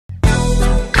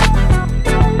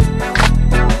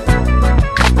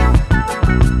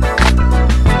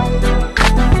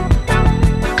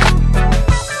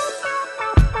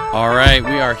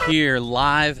are here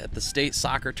live at the state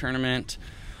soccer tournament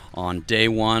on day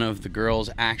one of the girls'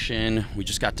 action. We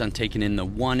just got done taking in the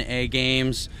 1A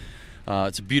games.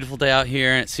 It's a beautiful day out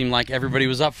here, and it seemed like everybody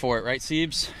was up for it, right,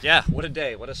 Siebes? Yeah, what a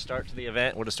day. What a start to the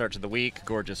event. What a start to the week.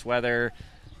 Gorgeous weather.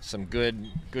 Some good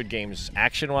games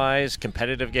action-wise,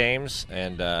 competitive games,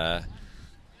 and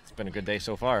it's been a good day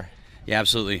so far. Yeah,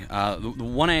 absolutely. The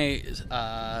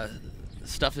 1A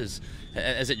stuff is,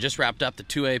 as it just wrapped up, the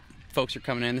 2A folks are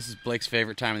coming in. This is Blake's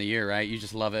favorite time of the year, right? You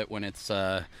just love it when it's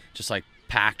just like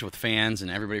packed with fans and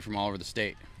everybody from all over the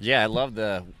state. Yeah, I love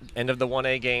the end of the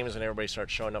 1A games and everybody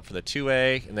starts showing up for the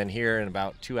 2A, and then here in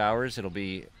about 2 hours it'll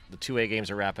be the 2A games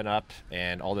are wrapping up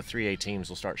and all the 3A teams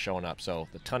will start showing up. So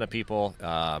a ton of people,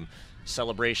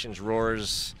 celebrations,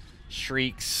 roars,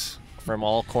 shrieks from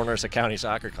all corners of County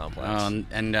Soccer Complex.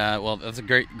 Well, that's a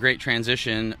great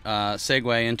transition,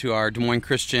 segue into our Des Moines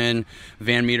Christian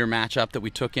Van Meter matchup that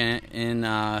we took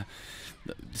in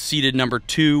seeded number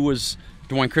 2 was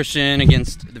Des Moines Christian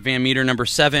against the Van Meter number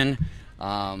 7.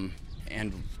 And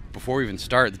before we even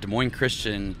start, the Des Moines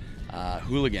Christian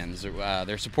hooligans,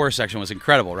 their supporter section was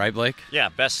incredible, right, Blake? Yeah,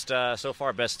 so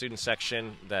far best student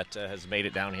section that has made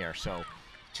it down here. So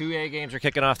 2A games are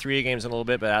kicking off, 3A games in a little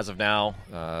bit, but as of now,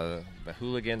 the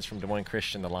hooligans from Des Moines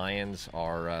Christian, the Lions,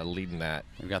 are leading that.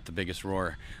 We've got the biggest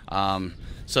roar. What'd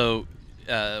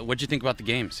you think about the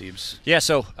game, Siebes? Yeah,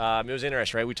 so it was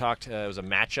interesting, right? We talked, it was a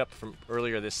matchup from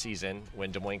earlier this season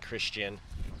when Des Moines Christian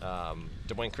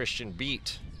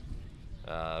beat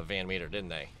Van Meter, didn't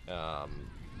they?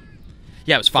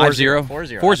 Yeah, it was 5-0. 4-0. 4-0.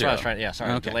 That's what I was trying. Yeah,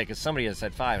 sorry, okay. delay because somebody had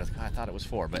said 5. I thought it was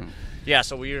 4, but yeah.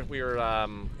 So we were.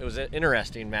 It was an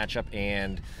interesting matchup,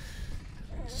 and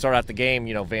start out the game.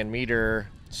 You know, Van Meter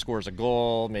scores a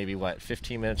goal, maybe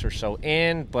 15 minutes or so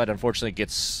in, but unfortunately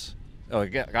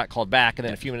got called back, and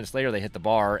then a few minutes later they hit the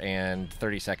bar, and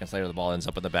 30 seconds later the ball ends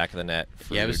up in the back of the net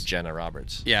for Jenna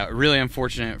Roberts. Yeah, really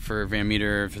unfortunate for Van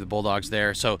Meter, for the Bulldogs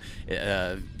there. So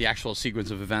the actual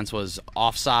sequence of events was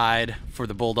offside for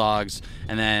the Bulldogs,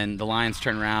 and then the Lions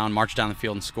turned around, marched down the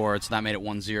field, and scored, so that made it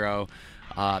 1-0.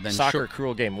 Then Soccer,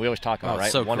 cruel game. We always talk about, right?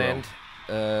 So one cruel. end,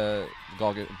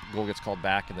 goal gets called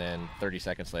back, and then 30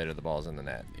 seconds later the ball's in the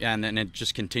net. Yeah, and then it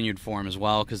just continued for him as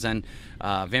well, because then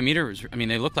Van Meter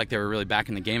they looked like they were really back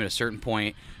in the game at a certain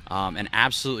point, and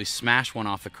absolutely smashed one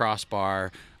off the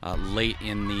crossbar late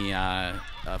in the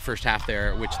first half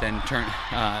there, which then turned,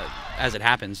 as it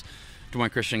happens, Des Moines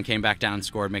Christian came back down and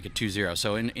scored, make it 2-0.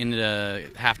 So in the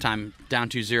halftime, down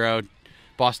 2-0,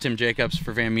 boss Tim Jacobs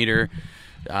for Van Meter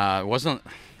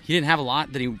he didn't have a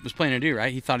lot that he was planning to do,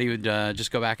 right? He thought he would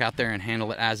just go back out there and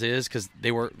handle it as is, because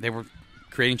they were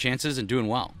creating chances and doing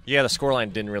well. Yeah, the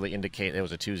scoreline didn't really indicate it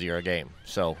was a 2-0 game.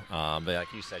 So, but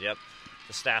like you said, yep,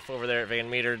 the staff over there at Van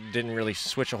Meter didn't really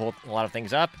switch a lot of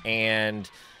things up. And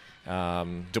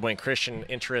Des Moines Christian,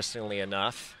 interestingly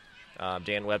enough,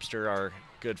 Dan Webster, our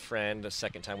good friend, the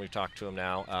second time we've talked to him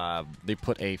now, they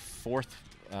put a 4th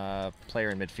player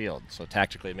in midfield, so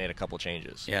tactically it made a couple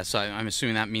changes. Yeah, so I'm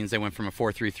assuming that means they went from a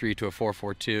 4-3-3 to a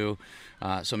 4-4-2,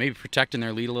 so maybe protecting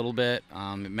their lead a little bit.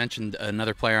 It mentioned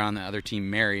another player on the other team,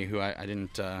 Mary, who I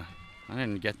didn't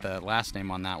get the last name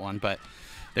on that one, but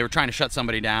they were trying to shut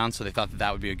somebody down, so they thought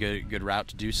that would be a good route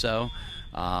to do so.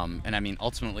 And I mean,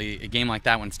 ultimately, a game like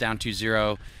that, when it's down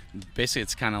 2-0, basically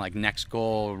it's kind of like next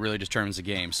goal really determines the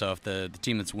game. So if the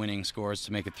team that's winning scores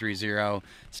to make it 3-0,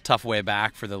 it's a tough way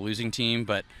back for the losing team.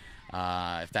 But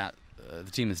if the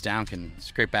team that's down can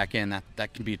scrape back in,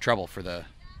 that can be trouble for the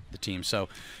team. So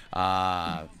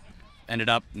ended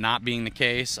up not being the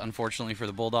case, unfortunately, for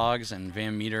the Bulldogs, and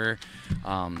Van Meter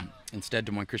instead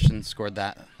Des Moines Christian scored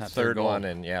that third goal. One,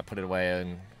 and yeah, put it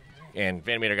away, and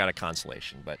Van Meter got a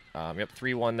consolation. But yep,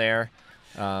 3-1 there.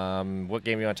 What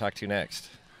game you want to talk to next?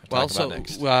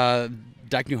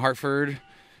 Dyke New Hartford,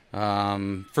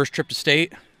 first trip to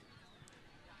state.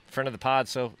 Friend of the pod,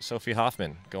 Sophie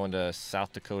Hoffman, going to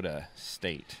South Dakota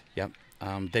State. Yep.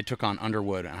 They took on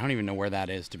Underwood. I don't even know where that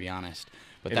is, to be honest.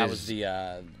 But that was the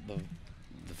 3-6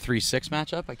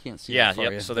 matchup. I can't see. Yeah,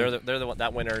 yep. So they're the one,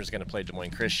 that winner is going to play Des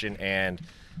Moines Christian, and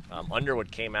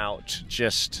Underwood came out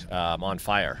just on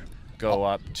fire. Go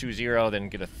up 2-0, then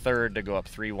get a third to go up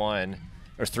 3-1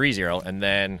 or 3-0, and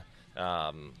then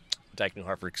Dyke New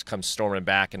Hartford comes storming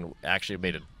back and actually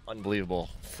made an unbelievable,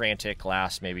 frantic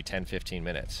last maybe 10-15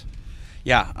 minutes.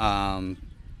 Yeah,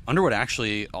 Underwood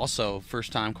actually also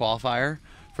first-time qualifier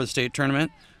for the state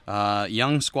tournament.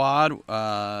 Young squad.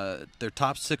 Their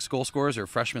top 6 goal scorers are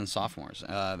freshmen and sophomores.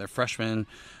 Their freshman,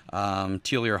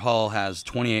 Tealier Hull, has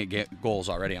 28 goals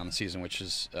already on the season, which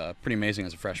is pretty amazing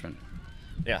as a freshman.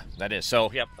 Yeah, that is.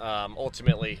 So, yep,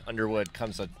 ultimately Underwood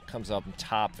comes up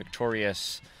top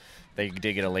victorious they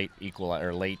did get a late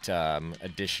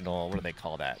additional. What do they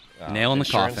call that? Nail in the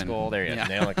insurance coffin. Goal. There you go.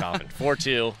 Nail in the coffin.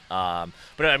 4-2.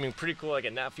 But I mean, pretty cool.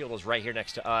 Again, that field was right here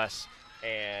next to us,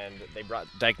 and they brought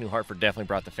Dyke New Hartford definitely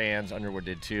brought the fans. Underwood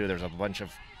did too. There's a bunch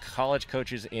of college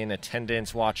coaches in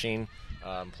attendance watching,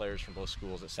 players from both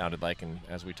schools. It sounded like, and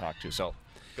as we talked to, so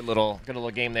good little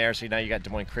game there. So now you got Des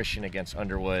Moines Christian against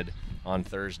Underwood on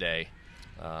Thursday.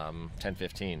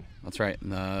 10-15. That's right.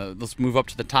 Let's move up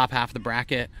to the top half of the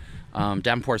bracket.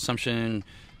 Davenport Assumption,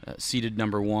 seeded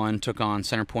number 1, took on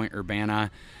Centerpoint Urbana.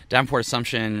 Davenport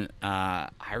Assumption, I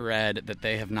read that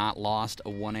they have not lost a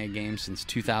 1A game since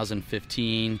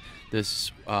 2015.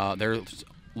 They're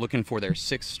looking for their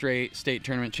 6th straight state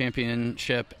tournament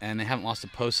championship, and they haven't lost a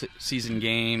postseason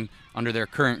game under their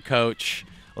current coach,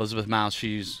 Elizabeth Mouse.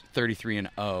 She's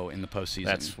 33-0 in the postseason.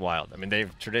 That's wild. I mean, they're a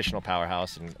traditional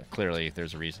powerhouse, and clearly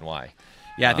there's a reason why.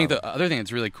 Yeah, I think the other thing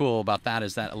that's really cool about that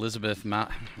is that Elizabeth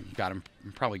Mouse, I'm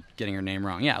probably getting her name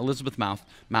wrong. Yeah, Elizabeth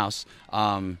Mouse.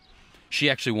 She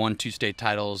actually won 2 state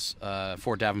titles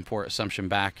for Davenport Assumption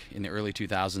back in the early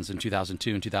 2000s, in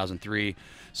 2002 and 2003.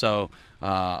 So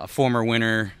a former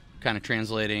winner, kind of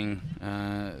translating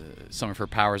some of her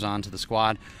powers onto the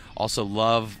squad. Also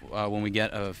love when we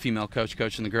get a female coach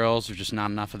coaching the girls. There's just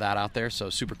not enough of that out there, so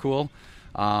super cool.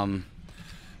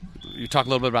 You talk a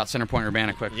little bit about Centerpoint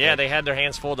Urbana quick. Yeah, they had their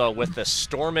hands full though with the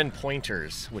Stormin'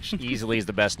 Pointers, which easily is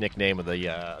the best nickname of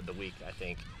the week, I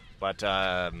think. But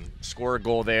score a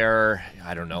goal there.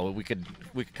 I don't know. We could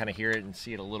kind of hear it and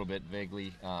see it a little bit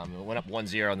vaguely. It went up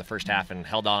 1-0 in the first half and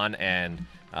held on and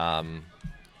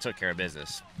took care of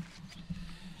business.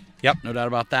 Yep, no doubt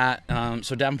about that.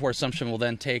 So Davenport Assumption will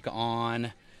then take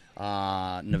on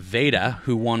Nevada,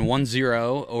 who won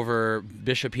 1-0 over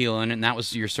Bishop Heelan, and that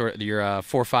was your 4-5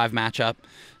 matchup.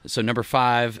 So number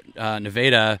 5,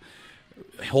 Nevada,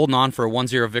 holding on for a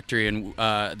 1-0 victory, and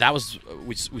that was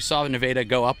we saw Nevada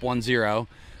go up 1-0,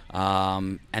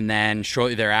 and then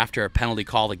shortly thereafter a penalty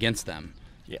called against them.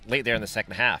 Yeah, late there in the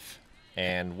second half,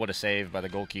 and what a save by the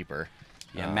goalkeeper.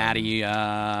 Yeah, Maddie.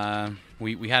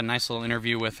 We had a nice little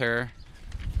interview with her.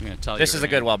 I'm gonna tell you. This is a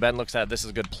good. While Ben looks at it, this is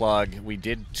a good plug. We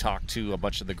did talk to a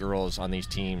bunch of the girls on these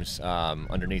teams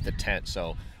underneath the tent,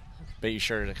 so be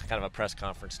sure to kind of a press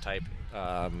conference type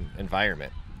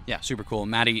environment. Yeah, super cool.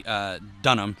 Maddie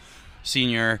Dunham,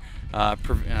 senior,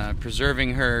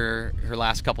 preserving her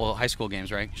last couple of high school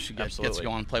games, right? She gets to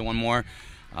go on and play one more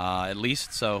at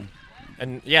least. So.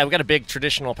 And yeah, we've got a big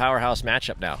traditional powerhouse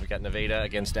matchup now. We've got Nevada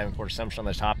against Davenport Assumption on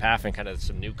the top half, and kind of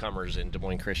some newcomers in Des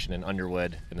Moines Christian and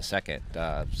Underwood in the second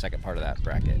part of that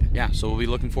bracket. Yeah, so we'll be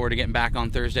looking forward to getting back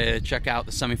on Thursday to check out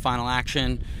the semifinal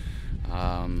action.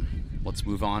 Let's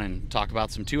move on and talk about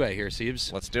some 2A here,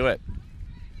 Siebes. Let's do it.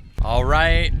 All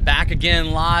right, back again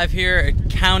live here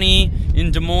at County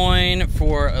in Des Moines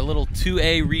for a little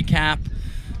 2A recap.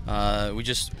 We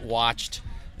just watched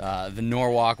the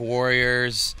Norwalk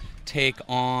Warriors take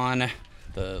on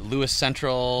the Lewis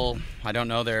Central. I don't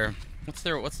know what's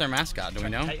their mascot. Do we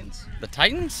know? Titans. The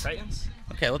Titans? Titans.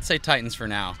 Okay, let's say Titans for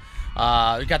now.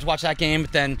 We got to watch that game,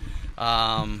 but then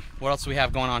what else do we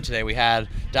have going on today? We had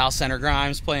Dallas Center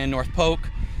Grimes playing North Polk,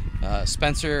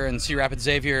 Spencer and Sea Rapids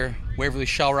Xavier, Waverly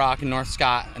Shell Rock and North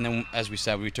Scott, and then as we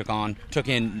said, we took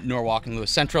in Norwalk and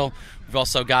Lewis Central. We've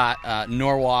also got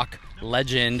Norwalk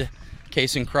legend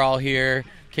Kaysen Kral here.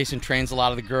 Kaysen trains a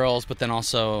lot of the girls, but then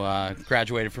also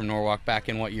graduated from Norwalk back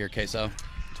in what year, Kayso?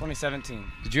 2017.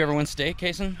 Did you ever win state,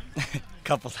 Kaysen?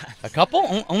 Couple times. A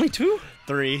couple? Only 2?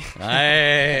 3.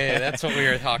 Hey, that's what we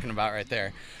were talking about right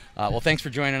there. Well, thanks for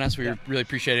joining us. We really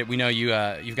appreciate it. We know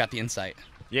you've got the insight.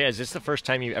 Yeah, is this the first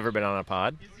time you've ever been on a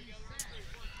pod?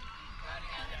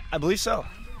 I believe so.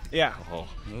 Yeah. Oh.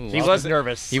 Ooh, he was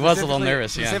nervous. He was a little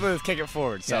nervous, yeah. Specifically with Kick It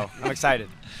Forward, so yeah. I'm excited.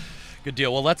 Good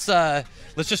deal. Well,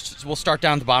 we'll start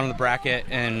down at the bottom of the bracket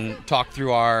and talk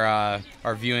through our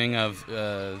viewing of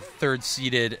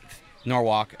third-seeded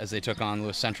Norwalk as they took on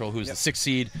Lewis Central, who's the 6th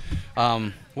seed.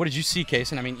 What did you see,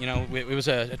 Kaysen? I mean, it was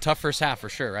a tough first half for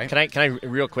sure, right? Can I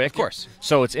real quick? Of course.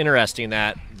 So it's interesting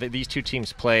that these two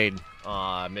teams played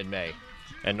mid-May,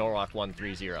 and Norwalk won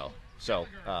 3-0. So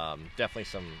definitely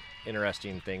some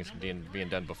interesting things being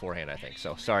done beforehand, I think.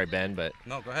 So sorry, Ben, but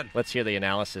no, go ahead. Let's hear the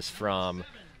analysis from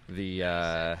the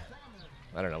I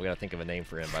don't know. We got to think of a name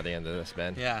for him by the end of this,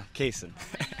 Ben. Yeah, Kaysen.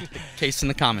 Kaysen,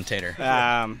 the commentator.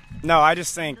 No, I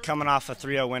just think coming off a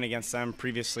 3-0 win against them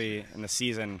previously in the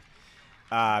season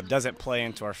doesn't play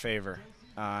into our favor.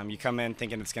 You come in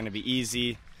thinking it's going to be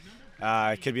easy.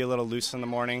 It could be a little loose in the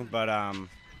morning, but I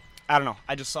don't know.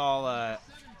 I just saw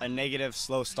a negative,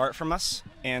 slow start from us,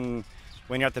 and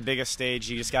when you're at the biggest stage,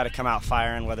 you just got to come out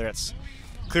firing, whether it's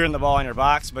clearing the ball in your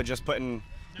box, but just putting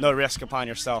no risk upon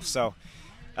yourself. So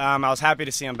I was happy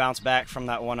to see them bounce back from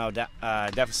that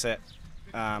 1-0 deficit.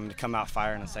 To come out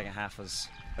fire in the second half was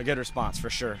a good response for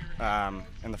sure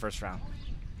in the first round.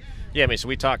 Yeah, I mean, so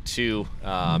we talked to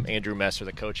Andrew Messer,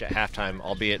 the coach, at halftime,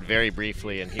 albeit very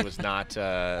briefly, and he was not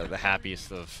the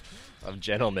happiest of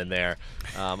gentlemen there,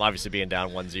 obviously being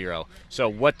down 1-0. So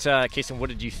what, Kason, what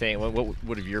did you think? What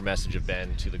would have your message have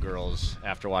been to the girls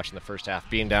after watching the first half?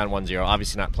 Being down 1-0,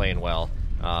 obviously not playing well.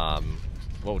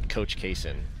 What would Coach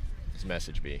Kason's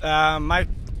message be?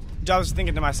 I was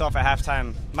thinking to myself at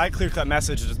halftime, my clear-cut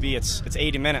message would be it's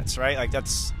 80 minutes, right? Like,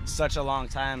 that's such a long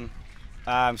time.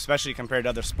 Especially compared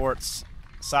to other sports.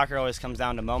 Soccer always comes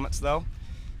down to moments, though.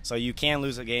 So you can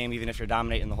lose a game even if you're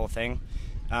dominating the whole thing.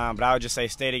 But I would just say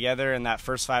stay together, and that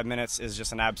first 5 minutes is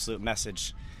just an absolute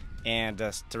message. And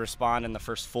to respond in the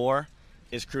first 4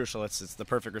 is crucial. It's the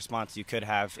perfect response you could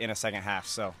have in a second half.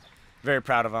 So very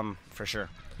proud of them for sure.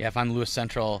 Yeah, if I'm Lewis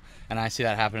Central and I see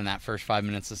that happen in that first 5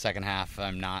 minutes of the second half,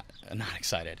 I'm not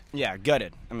excited. Yeah,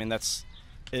 gutted. I mean, that's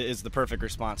is the perfect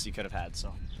response you could have had.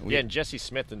 So yeah, and Jesse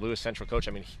Smith, the Lewis Central coach,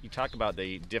 I mean, you talk about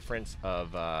the difference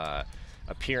of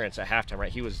appearance at halftime,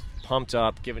 right? He was pumped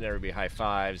up, giving everybody high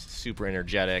fives, super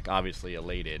energetic, obviously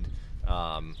elated,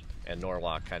 and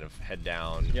Norwalk kind of head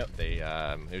down. Yep.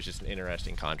 It was just an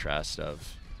interesting contrast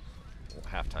of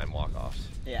halftime walk-offs.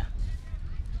 Yeah.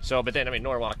 So, but then, I mean,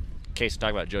 Norwalk, Case,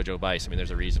 talk about JoJo Bice. I mean,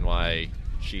 there's a reason why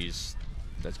she's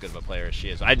as good of a player as she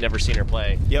is. I'd never seen her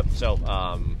play. Yep. So,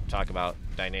 talk about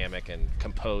dynamic and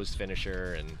composed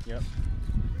finisher. And yep.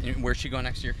 Where's she going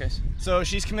next year, Case? So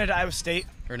she's committed to Iowa State.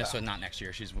 Or no, so not next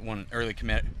year. She's one early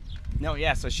commit. No,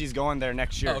 yeah. So she's going there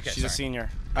next year. Oh, okay, she's sorry. a senior.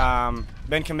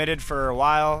 Been committed for a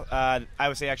while.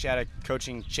 Iowa State actually had a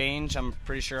coaching change. I'm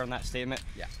pretty sure on that statement.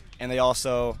 Yeah. And they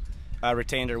also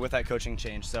retained her with that coaching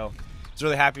change. So I was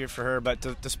really happy for her. But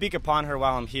to speak upon her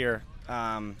while I'm here,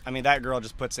 I mean, that girl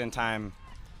just puts in time.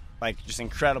 Like, just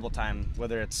incredible time,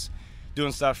 whether it's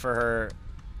doing stuff for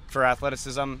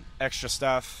athleticism, extra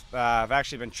stuff. I've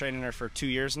actually been training her for 2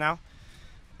 years now.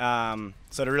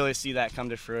 So to really see that come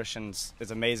to fruition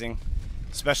is amazing,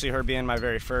 especially her being my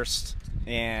very first.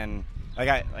 And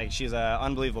she's an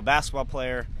unbelievable basketball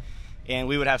player, and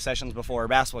we would have sessions before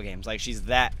basketball games. Like, she's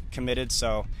that committed.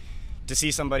 So to see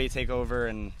somebody take over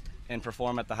and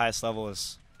perform at the highest level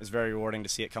is very rewarding to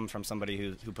see it come from somebody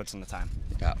who puts in the time.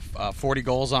 40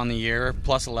 goals on the year,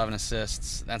 plus 11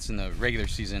 assists. That's in the regular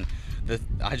season.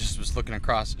 I just was looking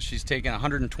across. She's taken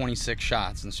 126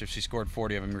 shots, and so she scored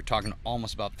 40 of them. We're talking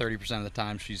almost about 30% of the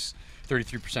time. She's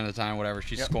 33% of the time, whatever,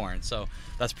 she's scoring. So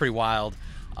that's pretty wild.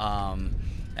 And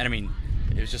I mean,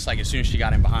 it was just like as soon as she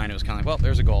got in behind, it was kind of like, well,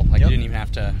 there's a goal. Like, you didn't even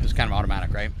have to. It was kind of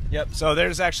automatic, right? Yep. So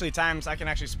there's actually times I can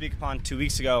actually speak upon. 2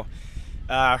 weeks ago,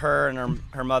 her and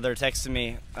her mother texted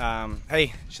me,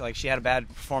 hey, she had a bad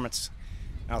performance.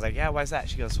 And I was like, yeah, why is that?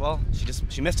 She goes, well,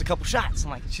 she missed a couple shots. I'm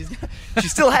like, she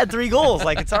still had 3 goals.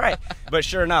 Like, it's all right. But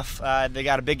sure enough, they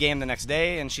got a big game the next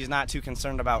day, and she's not too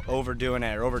concerned about overdoing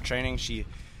it or overtraining.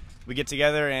 We get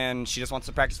together, and she just wants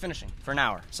to practice finishing for an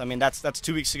hour. So I mean, that's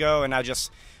 2 weeks ago, and I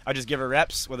just give her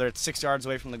reps, whether it's 6 yards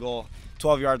away from the goal,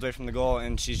 12 yards away from the goal,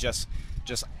 and she's just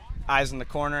eyes in the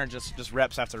corner, just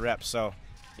reps after reps. So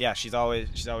yeah, she's always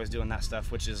doing that stuff,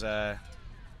 which is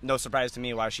no surprise to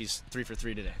me why she's 3 for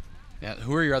 3 today. Yeah.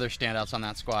 Who are your other standouts on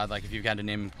that squad? Like, if you've had to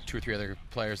name 2 or 3 other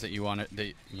players that you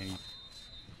you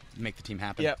make the team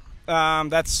happen. Yep.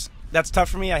 That's tough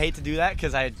for me. I hate to do that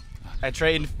because I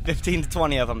trained 15 to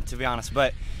 20 of them, to be honest.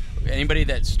 But anybody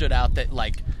that stood out that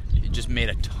like just made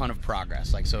a ton of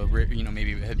progress, like, so maybe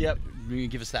maybe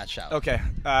give us that shout. Okay,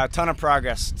 a ton of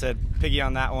progress. To piggy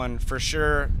on that one for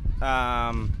sure.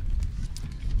 Reagan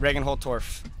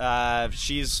Holtorf.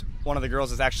 She's one of the girls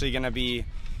that's actually going to be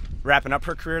wrapping up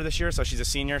her career this year, so she's a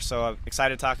senior, so I'm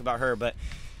excited to talk about her. But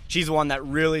she's the one that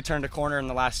really turned a corner in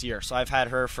the last year. So I've had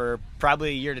her for probably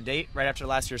a year to date. Right after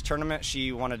last year's tournament,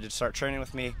 she wanted to start training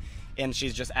with me, and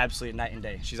she's just absolutely night and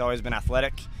day. She's always been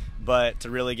athletic, but to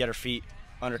really get her feet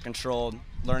under control,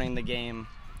 learning the game,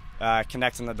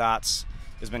 connecting the dots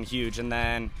has been huge. And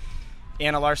then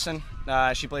Anna Larson,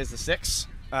 she plays the 6.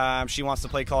 She wants to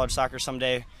play college soccer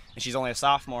someday, and she's only a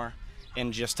sophomore.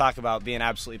 And just talk about being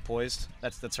absolutely poised.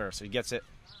 That's her. So he gets it,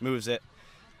 moves it.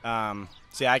 So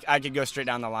yeah, I could go straight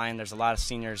down the line. There's a lot of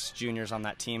seniors, juniors on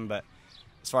that team, but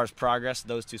as far as progress,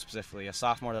 those 2 specifically, a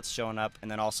sophomore that's showing up, and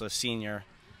then also a senior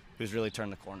who's really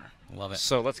turned the corner. Love it.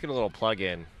 So let's get a little plug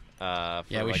in.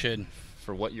 We should.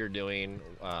 For what you're doing,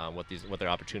 what their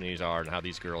opportunities are, and how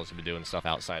these girls have been doing stuff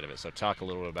outside of it. So talk a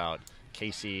little bit about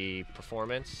Casey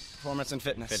Performance and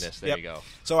Fitness. There you go.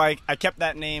 So I kept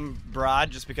that name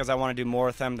broad just because I want to do more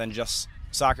with them than just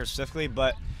soccer specifically,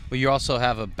 but Well, you also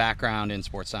have a background in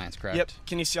sports science, correct? Yep,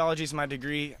 kinesiology is my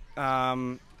degree,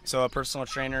 so a personal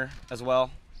trainer as well.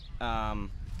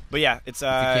 But yeah, it's If you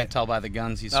can't tell by the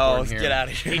guns he's oh, sporting here. get out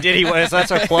of here. He did. He was.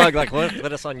 That's our plug. Like,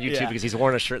 let us on YouTube Yeah. because he's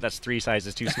wearing a shirt that's 3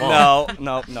 sizes too small.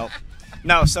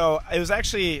 No. So it was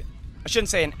actually, I shouldn't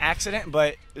say an accident,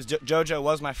 but JoJo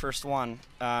was my first one.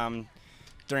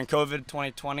 During COVID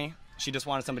 2020, she just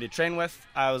wanted somebody to train with.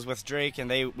 I was with Drake, and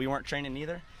we weren't training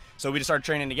either. So we just started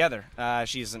training together.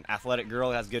 She's an athletic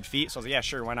girl, has good feet, so I was like, yeah,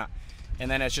 sure, why not? And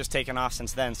then it's just taken off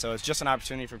since then. So it's just an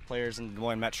opportunity for players in Des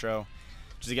Moines Metro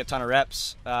just to get a ton of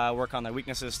reps, work on their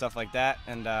weaknesses, stuff like that.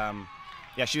 And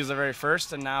yeah, she was the very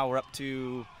first, and now we're up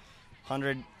to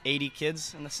 180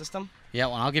 kids in the system. Yeah,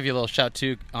 well, I'll give you a little shout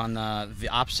too on the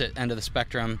opposite end of the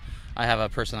spectrum. I have a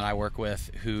person that I work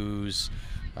with whose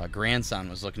grandson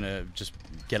was looking to just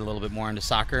get a little bit more into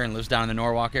soccer and lives down in the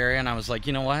Norwalk area, and I was like,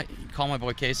 you know what, call my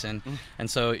boy Kaysen.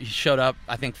 And so he showed up,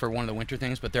 I think, for one of the winter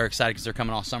things, but they're excited because they're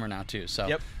coming all summer now too. So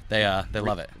Yep. they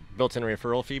love it. Built-in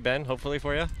referral fee, Ben, hopefully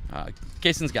for you.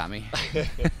 Kaysen's got me.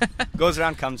 Goes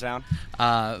around, comes around.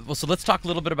 Well, so let's talk a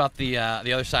little bit about the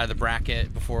other side of the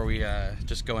bracket before we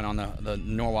just go in on the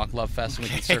Norwalk Love Fest, and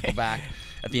we can circle back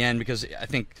at the end, because I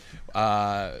think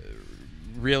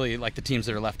really, like, the teams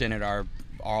that are left in it are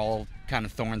all kind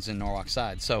of thorns in Norwalk's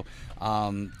side. So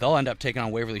they'll end up taking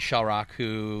on Waverly Shellrock,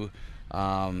 who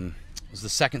was the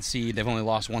 2nd seed. They've only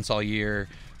lost once all year.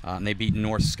 And they beat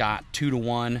North Scott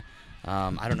 2-1.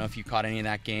 I don't know if you caught any of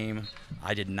that game.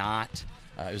 I did not.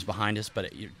 It was behind us,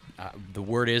 but the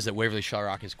word is that Waverly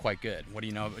Shellrock is quite good. What do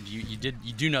you know? You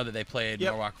do know that they played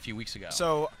Norwalk a few weeks ago.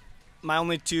 So my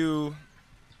only 2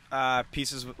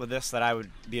 pieces with this that I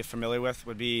would be familiar with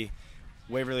would be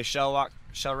Waverly Shellrock.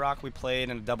 We played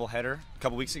in a doubleheader a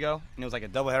couple weeks ago, and it was like a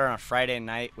doubleheader on a Friday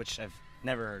night, which I've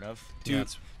never heard of.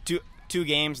 Two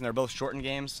games, and they're both shortened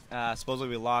games. Supposedly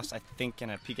we lost, I think, in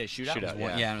a PK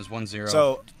shootout. Yeah, it was 1-0.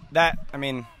 So that, I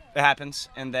mean, it happens.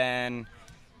 And then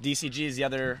DCG is the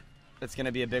other. That's going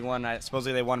to be a big one.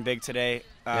 Supposedly they won big today.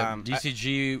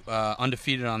 DCG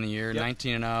undefeated on the year,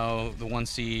 19-0, the 1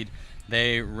 seed.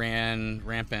 They ran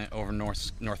rampant over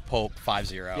North Pope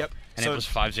 5-0. Yep. And So it was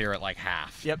 5-0 at like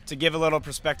half. Yep. To give a little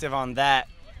perspective on that,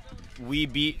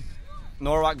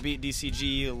 Norwalk beat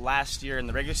DCG last year in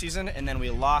the regular season, and then we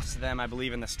lost them, I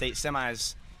believe, in the state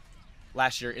semis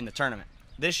last year in the tournament.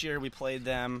 This year we played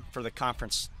them for the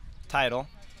conference title,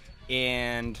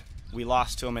 and we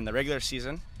lost to them in the regular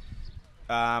season.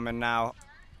 And now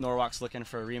Norwalk's looking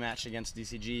for a rematch against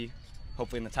DCG.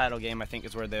 Hopefully in the title game, I think,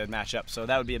 is where they would match up. So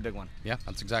that would be a big one. Yeah,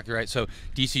 that's exactly right. So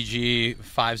DCG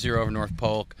 5-0 over North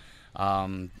Polk.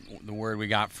 The word we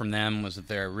got from them was that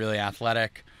they're really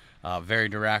athletic, very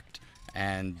direct,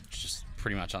 and just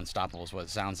pretty much unstoppable is what it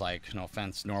sounds like. No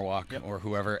offense, Norwalk or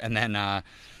whoever. And then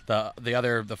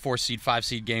the 4 seed, 5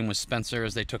 seed game was Spencer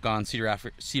as they took on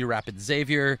Cedar Rapids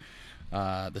Xavier.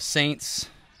 The Saints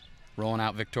rolling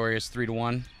out victorious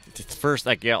 3-1. It's first,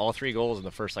 all 3 goals in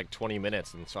the first 20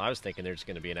 minutes, and so I was thinking there's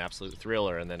going to be an absolute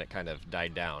thriller, and then it kind of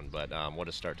died down. But what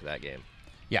a start to that game!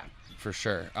 Yeah, for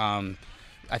sure.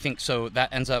 I think so.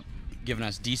 That ends up giving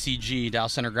us DCG,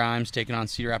 Dallas Center Grimes, taking on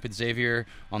Cedar Rapids Xavier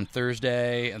on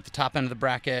Thursday at the top end of the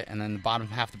bracket, and then the bottom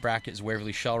half of the bracket is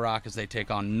Waverly Shellrock as they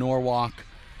take on Norwalk.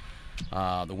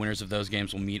 The winners of those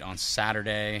games will meet on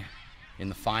Saturday in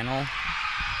the final.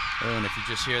 Oh, and if you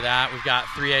just hear that, we've got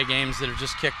 3A games that have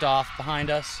just kicked off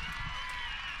behind us.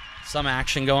 Some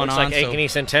action going Looks on. Looks like Ankeny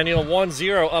Centennial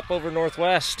 1-0 up over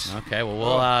Northwest. Okay,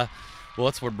 well,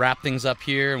 let's wrap things up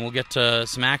here, and we'll get to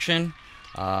some action.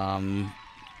 Follow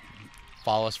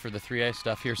us for the 3A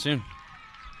stuff here soon.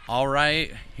 All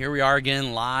right, here we are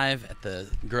again live at the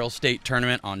Girls State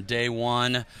Tournament on day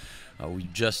 1. We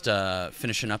just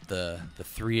finishing up the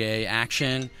 3A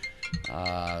action.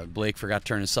 Blake forgot to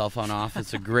turn his cell phone off.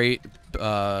 It's a great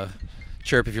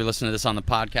chirp if you're listening to this on the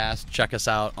podcast. Check us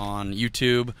out on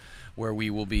YouTube, where we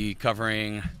will be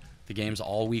covering the games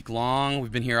all week long.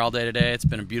 We've been here all day today. It's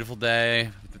been a beautiful day.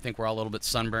 I think we're all a little bit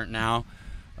sunburnt now.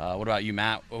 What about you,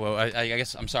 Matt? Well, I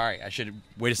guess I'm sorry. I should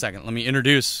wait a second. Let me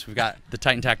introduce. We've got the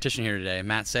Titan tactician here today,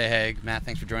 Matt Sahag. Matt,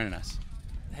 thanks for joining us.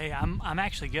 Hey, I'm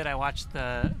actually good. I watched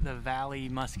the Valley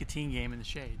Muscatine game in the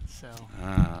shade. So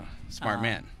smart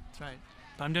man. That's right.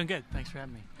 But I'm doing good. Thanks for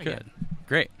having me. Good.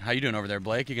 Great. How you doing over there,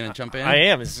 Blake? You gonna jump in? I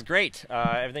am. This is great.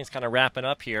 Everything's kind of wrapping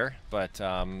up here, but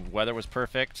weather was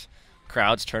perfect.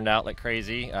 Crowds turned out like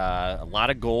crazy. A lot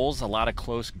of goals, a lot of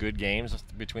close, good games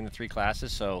between the 3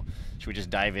 classes. So should we just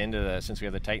dive into since we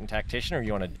have the Titan tactician, or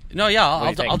you want to? No, yeah,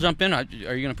 I'll jump in. Are you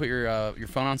going to put your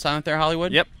phone on silent there,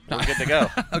 Hollywood? Yep, we're good to go.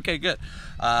 Okay, good.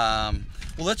 Well,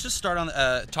 let's just start on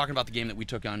talking about the game that we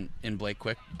took on in Blake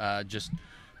quick. Just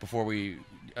before we,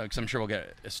 because I'm sure we'll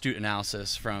get astute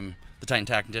analysis from the Titan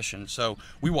Tactician. So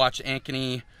we watched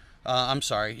Centennial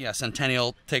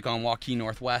take on Waukee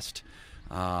Northwest.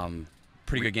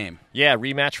 Pretty good game. Yeah,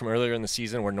 rematch from earlier in the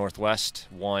season where Northwest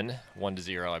won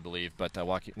 1-0, I believe, but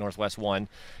Waukee Northwest won.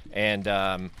 And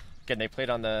again, they played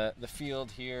on the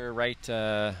field here, right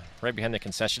behind the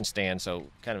concession stand, so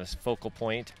kind of a focal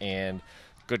point and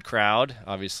good crowd.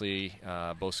 Obviously,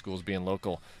 both schools being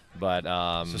local, but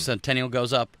so Centennial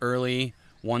goes up early,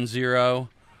 1-0.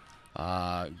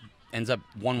 Ends up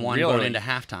 1-1 going into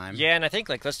halftime. Yeah, and I think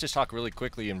let's just talk really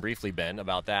quickly and briefly, Ben,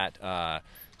 about that.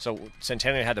 So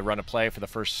Centennial had to run a play for the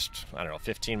first,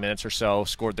 15 minutes or so,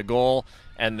 scored the goal,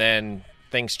 and then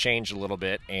things changed a little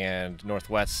bit, and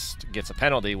Northwest gets a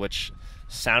penalty, which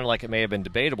sounded like it may have been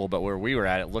debatable, but where we were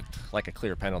at, it looked like a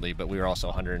clear penalty, but we were also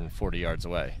 140 yards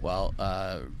away. Well,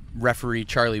 referee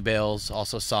Charlie Bales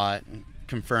also saw it and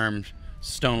confirmed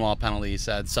stonewall penalty, he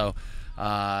said. So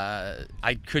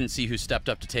I couldn't see who stepped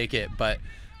up to take it, but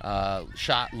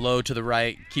shot low to the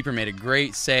right. Keeper made a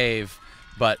great save,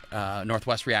 but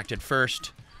Northwest reacted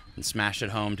first and smashed it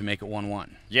home to make it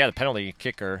 1-1. Yeah, the penalty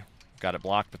kicker got it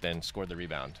blocked, but then scored the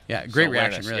rebound. Yeah, great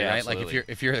reaction, really, yeah, right? Absolutely. Like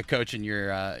if you're the coach and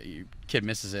your kid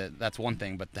misses it, that's one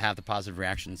thing, but to have the positive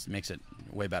reactions makes it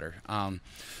way better.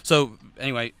 So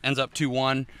anyway, ends up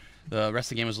 2-1. The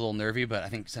rest of the game was a little nervy, but I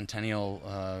think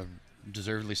Centennial,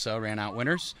 deservedly so, ran out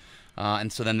winners.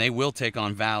 And so then they will take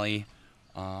on Valley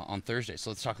on Thursday.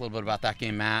 So let's talk a little bit about that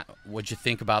game, Matt. What'd you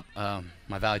think about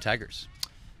my Valley Tigers?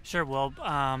 Sure. Well,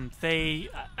 they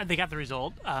got the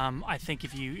result. I think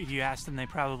if you asked them, they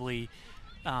probably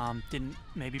didn't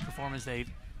maybe perform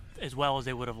as well as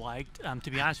they would have liked. To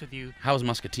be honest with you, how was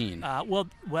Muscatine?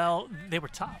 Well, they were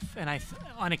tough, and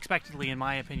unexpectedly, in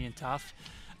my opinion, tough.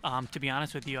 To be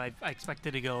honest with you, I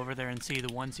expected to go over there and see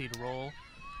the 1 seed roll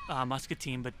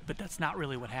Muscatine, but that's not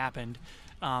really what happened.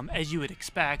 As you would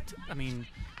expect, I mean,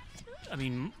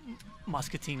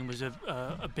 Muscatine was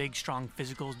a big, strong,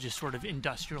 physical, just sort of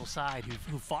industrial side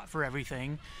who fought for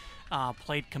everything,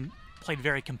 played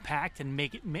very compact and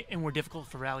were difficult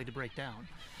for Valley to break down.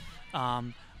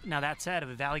 Now that said, if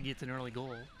Valley gets an early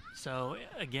goal, so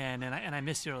again, and I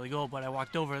missed the early goal, but I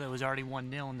walked over, there was already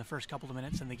 1-0 in the first couple of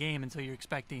minutes in the game, and so you're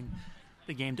expecting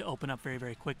the game to open up very,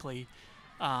 very quickly.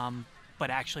 But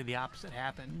actually the opposite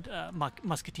happened.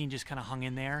 Muscatine just kind of hung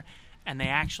in there, and they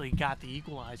actually got the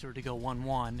equalizer to go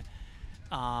 1-1,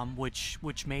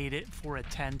 which made it for a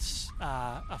tense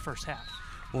first half.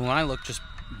 Well, when I look just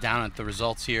down at the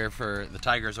results here for the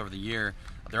Tigers over the year,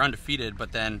 they're undefeated,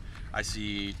 but then I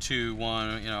see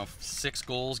 6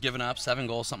 goals given up, 7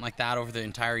 goals, something like that over the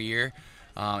entire year.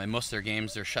 In most of their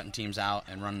games, they're shutting teams out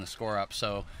and running the score up.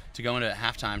 So to go into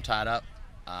halftime tied up,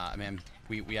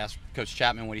 we asked Coach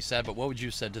Chapman what he said, but what would you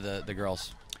have said to the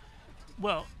girls?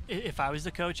 Well, if I was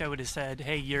the coach, I would have said,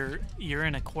 hey, you're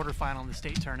in a quarterfinal in the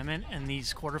state tournament, and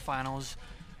these quarterfinals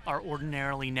are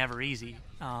ordinarily never easy.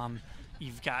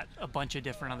 You've got a bunch of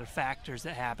different other factors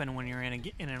that happen when you're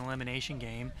in an elimination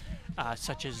game,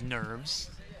 such as nerves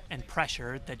and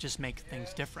pressure that just make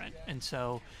things different. And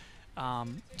so,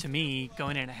 to me,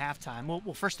 going into halftime,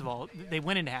 well, first of all, they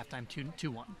went into halftime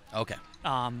 2-1. Okay.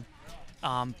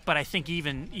 But I think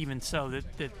even so,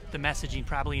 that the messaging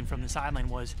probably even from the sideline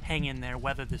was hang in there,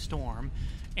 weather the storm,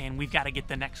 and we've got to get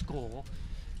the next goal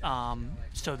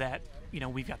so that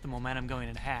we've got the momentum going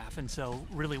into half. And so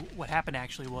really what happened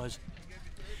actually was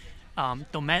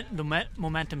the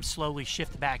momentum slowly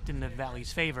shifted back into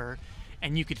Valley's favor,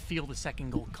 and you could feel the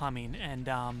second goal coming. And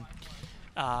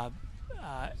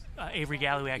Avery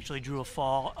Galloway actually drew a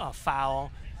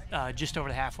foul just over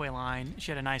the halfway line.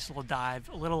 She had a nice little dive,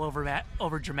 a little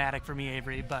over dramatic for me,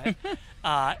 Avery, but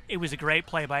it was a great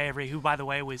play by Avery, who, by the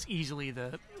way, was easily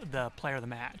the player of the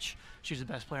match. She was the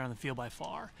best player on the field by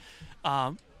far.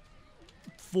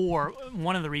 For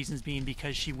one of the reasons being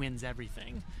because she wins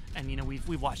everything, and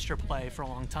we've watched her play for a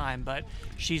long time, but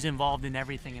she's involved in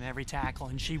everything, in every tackle,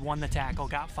 and she won the tackle,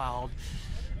 got fouled,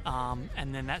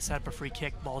 and then that set up a free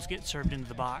kick. Balls get served into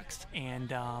the box, and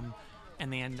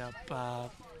they end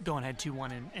up going ahead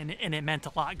 2-1, and it meant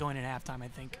a lot going in halftime. I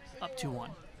think up 2-1.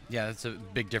 Yeah, that's a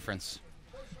big difference.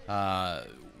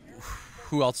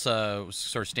 Who else was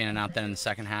sort of standing out then in the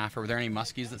second half? Or were there any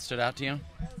Muskies that stood out to you?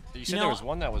 You said there was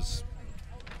one that was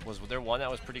there one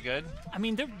that was pretty good? I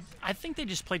mean, I think they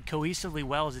just played cohesively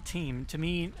well as a team. To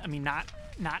me, I mean, not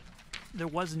there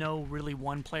was no really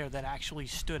one player that actually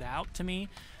stood out to me.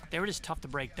 They were just tough to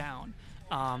break down.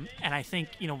 And I think,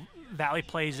 Valley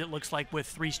plays, it looks like, with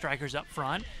 3 strikers up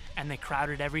front, and they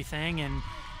crowded everything. And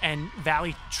and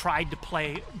Valley tried to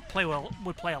play well,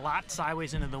 would play a lot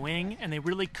sideways into the wing, and they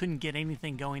really couldn't get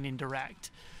anything going in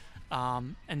direct.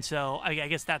 And so I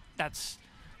guess that's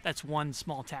one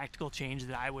small tactical change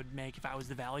that I would make if I was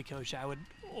the Valley coach.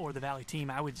 Or the Valley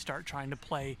team, I would start trying to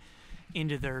play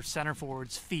into their center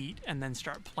forwards' feet and then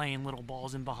start playing little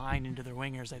balls in behind into their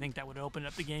wingers. I think that would open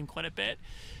up the game quite a bit.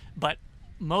 But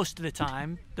most of the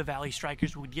time, the Valley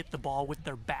strikers would get the ball with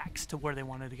their backs to where they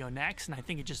wanted to go next, and I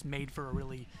think it just made for a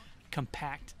really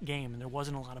compact game, and there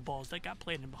wasn't a lot of balls that got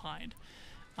played in behind.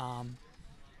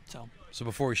 So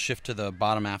before we shift to the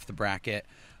bottom half of the bracket,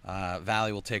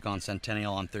 Valley will take on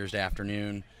Centennial on Thursday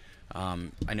afternoon.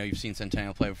 I know you've seen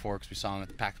Centennial play before because we saw them at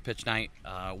the Pack Pitch Night.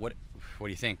 What do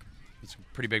you think? It's a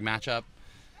pretty big matchup.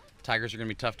 Tigers are going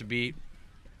to be tough to beat.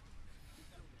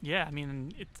 Yeah, I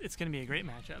mean, it's going to be a great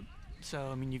matchup. So,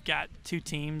 I mean, you've got two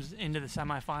teams into the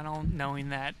semifinal, knowing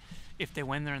that if they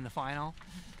win, they're in the final.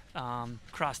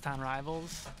 Crosstown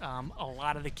rivals. A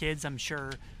lot of the kids, I'm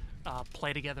sure,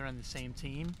 play together on the same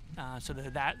team. So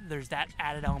there's that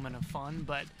added element of fun.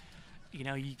 But, you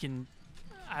know,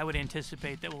 I would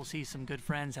anticipate that we'll see some good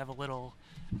friends have a little,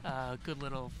 good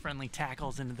little friendly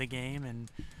tackles into the game,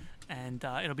 and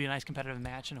it'll be a nice competitive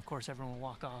match. And of course, everyone will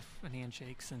walk off in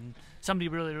handshakes, and somebody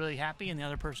really, really happy, and the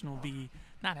other person will be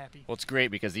not happy. Well, it's great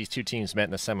because these two teams met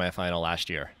in the semifinal last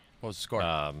year. What was the score?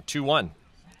 2-1.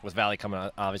 With Valley coming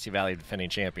on, obviously Valley defending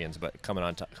champions, but coming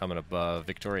up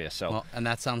victorious. So, well, and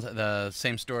that sounds like the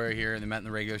same story here. They met in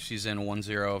the regular season,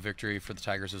 1-0 victory for the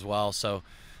Tigers as well. So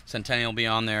Centennial will be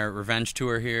on their revenge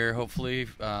tour here, hopefully,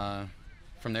 from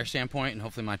their standpoint, and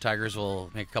hopefully my Tigers will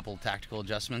make a couple of tactical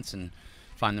adjustments and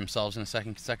find themselves in a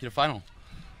second consecutive final.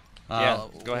 Go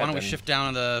ahead. Why don't we shift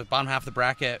down to the bottom half of the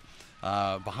bracket?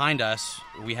 Behind us,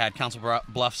 we had Council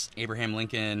Bluffs Abraham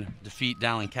Lincoln defeat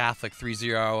Dowling Catholic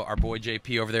 3-0. Our boy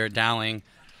JP over there at Dowling,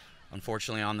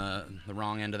 unfortunately on the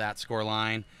wrong end of that score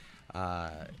line.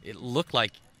 It looked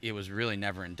like it was really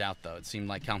never in doubt, though. It seemed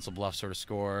like Council Bluffs sort of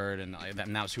scored, and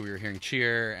that was who we were hearing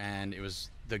cheer, and it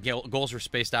was the goals were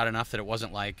spaced out enough that it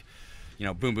wasn't like, you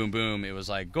know, boom, boom, boom. It was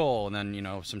like goal, and then, you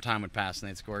know, some time would pass, and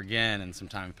they'd score again, and some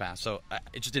time would pass. So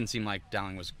it just didn't seem like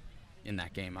Dowling was in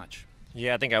that game much.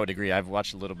 Yeah, I think I would agree. I've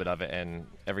watched a little bit of it, and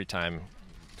every time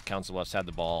Council Bluffs had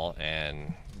the ball,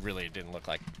 and really it didn't look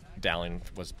like Dowling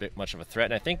was much of a threat.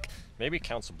 And I think maybe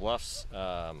Council Bluffs,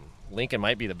 Lincoln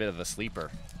might be the bit of a sleeper.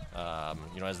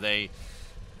 You know, as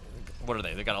what are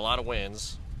they? They got a lot of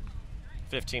wins,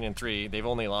 15-3. They've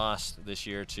only lost this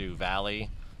year to Valley,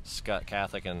 Scott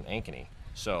Catholic, and Ankeny.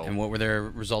 So. And what were their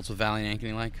results with Valley and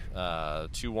Ankeny like?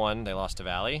 2-1 they lost to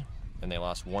Valley, and they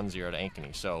lost 1-0 to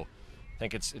Ankeny. So I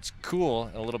think it's cool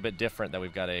and a little bit different that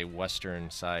we've got a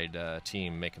western side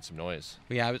team making some noise.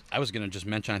 Well, yeah, I was going to just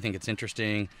mention, I think it's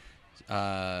interesting.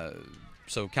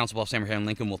 So Council Bluffs Abraham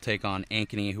Lincoln will take on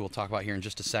Ankeny, who we'll talk about here in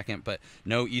just a second, but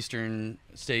no eastern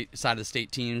state side of the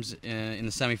state teams in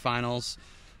the semifinals.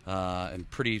 And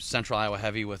pretty central Iowa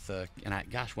heavy with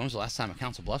gosh, when was the last time a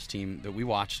Council Bluffs team that we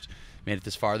watched made it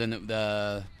this far? Then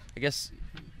I guess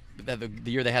the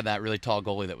year they had that really tall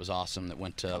goalie that was awesome that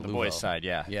went to the Louisville. boys' side,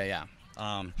 yeah.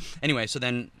 Anyway, so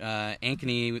then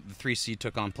Ankeny, the 3 seed,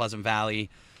 took on Pleasant Valley,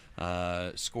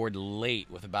 scored late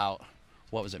with about,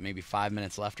 what was it, maybe 5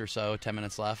 minutes left or so, 10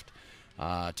 minutes left,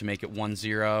 to make it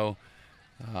 1-0.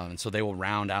 And so they will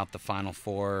round out the final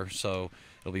four. So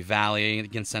it'll be Valley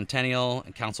against Centennial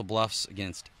and Council Bluffs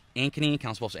against Ankeny,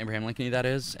 Council Bluffs Abraham Lincoln, that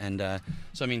is. And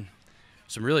so, I mean,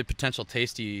 some really potential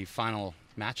tasty final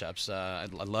matchups.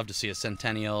 I'd love to see a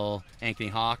Centennial Ankeny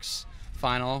Hawks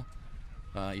final,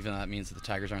 even though that means that the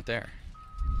Tigers aren't there.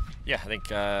 Yeah, I think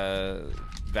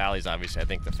Valley's obviously, I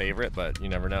think, the favorite, but you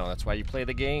never know. That's why you play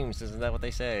the games. Isn't that what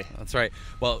they say? That's right.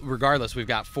 Well, regardless, we've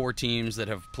got 4 teams that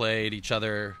have played each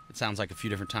other, it sounds like, a few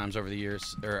different times over the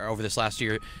years, or over this last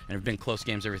year, and have been close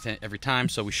games every time.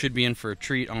 So we should be in for a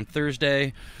treat on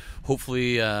Thursday.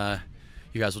 Hopefully,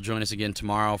 you guys will join us again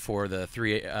tomorrow for the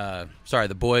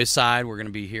boys' side. We're going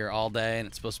to be here all day, and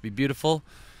it's supposed to be beautiful.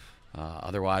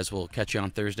 Otherwise, we'll catch you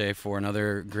on Thursday for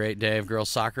another great day of girls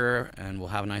soccer, and we'll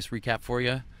have a nice recap for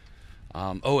you.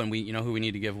 And you know who we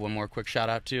need to give one more quick shout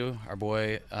out to? Our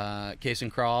boy Casey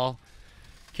Crawl.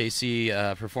 Casey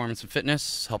Performance and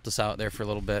Fitness helped us out there for a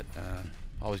little bit.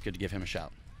 Always good to give him a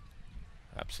shout.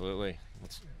 Absolutely.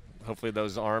 Hopefully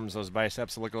those arms, those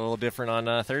biceps will look a little different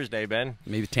on Thursday, Ben.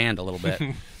 Maybe tanned a little bit.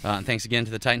 And thanks again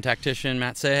to the Titan Tactician,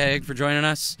 Matt Sahag, for joining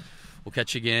us. We'll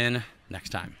catch you again next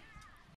time.